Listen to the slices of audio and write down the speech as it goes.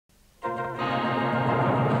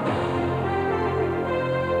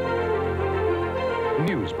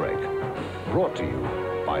Newsbreak, brought to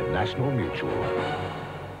you by National Mutual.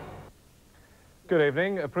 Good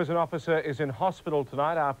evening. A prison officer is in hospital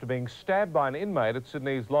tonight after being stabbed by an inmate at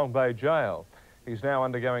Sydney's Long Bay Jail. He's now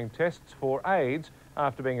undergoing tests for AIDS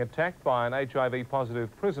after being attacked by an HIV-positive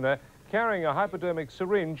prisoner carrying a hypodermic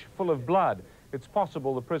syringe full of blood. It's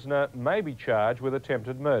possible the prisoner may be charged with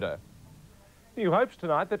attempted murder. New hopes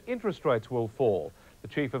tonight that interest rates will fall. The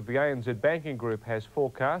chief of the ANZ Banking Group has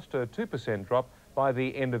forecast a 2% drop by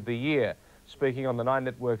the end of the year. Speaking on the 9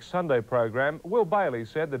 Network Sunday program, Will Bailey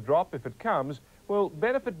said the drop, if it comes, will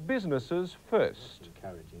benefit businesses first.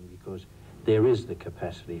 Encouraging because there is the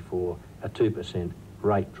capacity for a 2%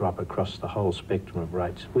 rate drop across the whole spectrum of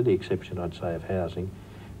rates, with the exception, I'd say, of housing,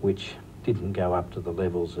 which didn't go up to the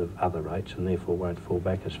levels of other rates and therefore won't fall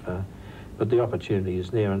back as far. But the opportunity is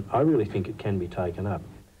there, and I really think it can be taken up.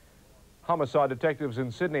 Homicide detectives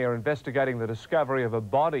in Sydney are investigating the discovery of a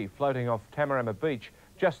body floating off Tamarama Beach,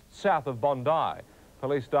 just south of Bondi.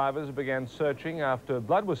 Police divers began searching after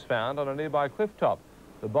blood was found on a nearby cliff top.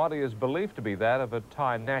 The body is believed to be that of a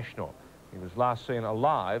Thai national. He was last seen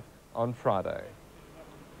alive on Friday.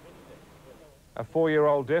 A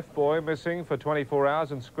 4-year-old deaf boy missing for 24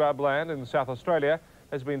 hours in scrubland in South Australia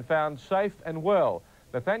has been found safe and well.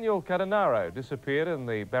 Nathaniel Cadenaro disappeared in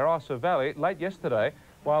the Barossa Valley late yesterday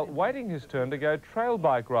while waiting his turn to go trail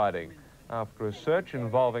bike riding. After a search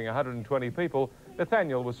involving 120 people,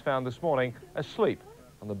 Nathaniel was found this morning asleep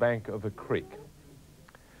on the bank of a creek.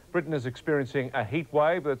 Britain is experiencing a heat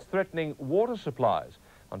wave that's threatening water supplies.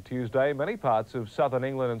 On Tuesday, many parts of southern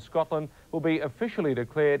England and Scotland will be officially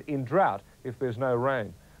declared in drought if there's no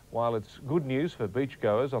rain. While it's good news for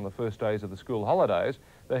beachgoers on the first days of the school holidays,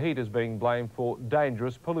 the heat is being blamed for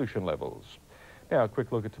dangerous pollution levels. Now a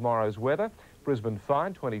quick look at tomorrow's weather. Brisbane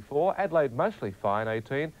fine, 24. Adelaide mostly fine,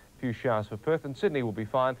 18. Few showers for Perth, and Sydney will be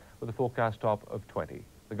fine with a forecast top of 20.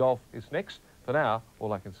 The golf is next. For now,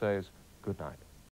 all I can say is good night.